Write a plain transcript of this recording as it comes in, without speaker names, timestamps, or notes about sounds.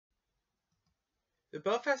The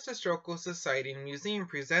Belfast Historical Society and Museum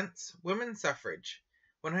presents Women's Suffrage,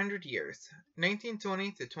 100 Years,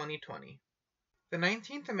 1920 to 2020. The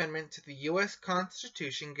 19th Amendment to the U.S.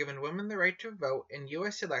 Constitution giving women the right to vote in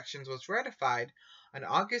U.S. elections was ratified on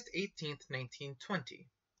August 18, 1920.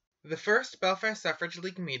 The first Belfast Suffrage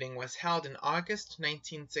League meeting was held in August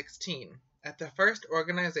 1916, at the first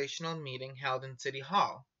organizational meeting held in City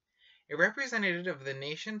Hall. A representative of the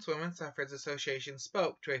nation's Women's Suffrage Association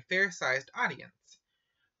spoke to a fair-sized audience.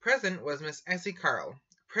 Present was Miss Essie Carl,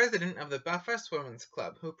 president of the Belfast Women's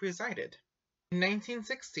Club, who presided. In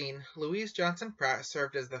 1916, Louise Johnson Pratt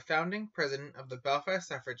served as the founding president of the Belfast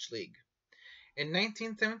Suffrage League. In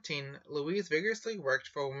 1917, Louise vigorously worked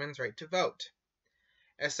for women's right to vote.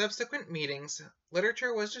 At subsequent meetings,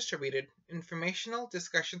 literature was distributed, informational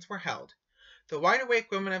discussions were held. The wide-awake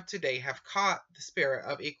women of today have caught the spirit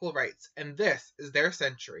of equal rights, and this is their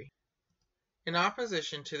century. In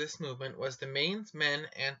opposition to this movement was the Maine's Men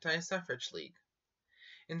Anti-Suffrage League.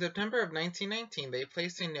 In September of 1919, they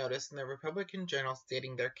placed a notice in the Republican Journal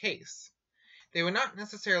stating their case. They were not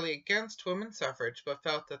necessarily against women's suffrage, but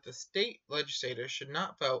felt that the state legislators should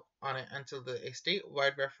not vote on it until a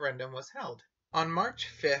statewide referendum was held. On March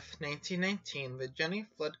 5, 1919, the Jenny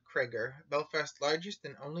Flood Cragar, Belfast's largest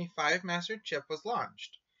and only 5-masted ship, was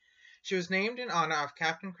launched. She was named in honor of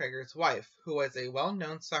Captain Cragar's wife, who was a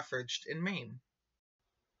well-known suffragist in Maine.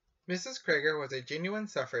 Mrs. Cragar was a genuine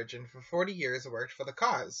suffragist and for 40 years worked for the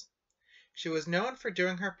cause. She was known for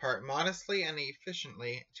doing her part modestly and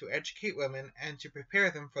efficiently to educate women and to prepare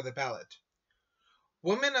them for the ballot.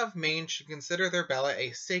 Women of Maine should consider their ballot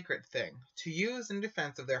a sacred thing, to use in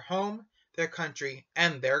defense of their home, their country,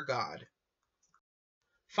 and their God.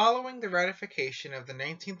 Following the ratification of the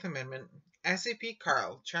 19th Amendment, Essie P.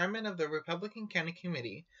 Carl, chairman of the Republican County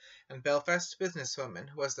Committee and Belfast businesswoman,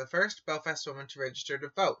 was the first Belfast woman to register to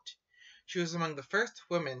vote. She was among the first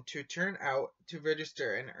women to turn out to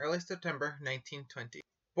register in early September 1920.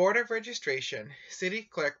 Board of Registration, City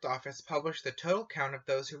Clerk's Office published the total count of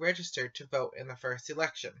those who registered to vote in the first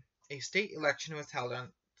election. A state election was held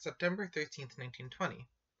on September 13, 1920.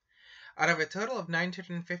 Out of a total of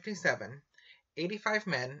 957, 85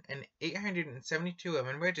 men and 872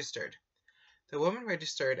 women registered. The women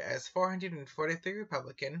registered as 443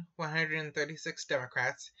 Republican, 136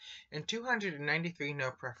 Democrats, and 293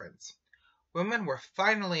 no preference. Women were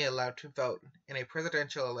finally allowed to vote in a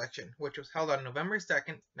presidential election, which was held on November 2,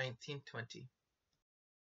 1920.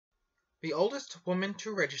 The oldest woman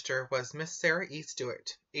to register was Miss Sarah E.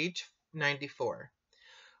 Stewart, age 94.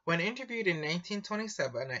 When interviewed in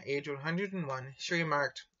 1927 at age 101, she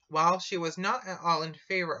remarked, "While she was not at all in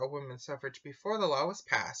favor of women's suffrage before the law was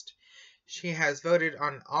passed, she has voted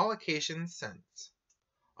on all occasions since."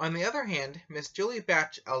 On the other hand, Miss Julie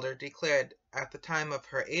Batchelder declared at the time of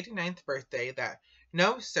her 89th birthday that,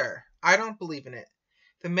 "No, sir, I don't believe in it.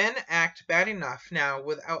 The men act bad enough now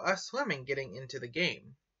without us women getting into the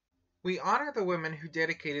game." We honor the women who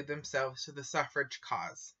dedicated themselves to the suffrage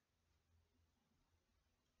cause.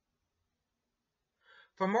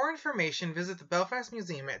 For more information, visit the Belfast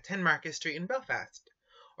Museum at 10 Market Street in Belfast,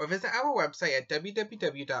 or visit our website at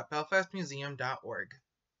www.belfastmuseum.org.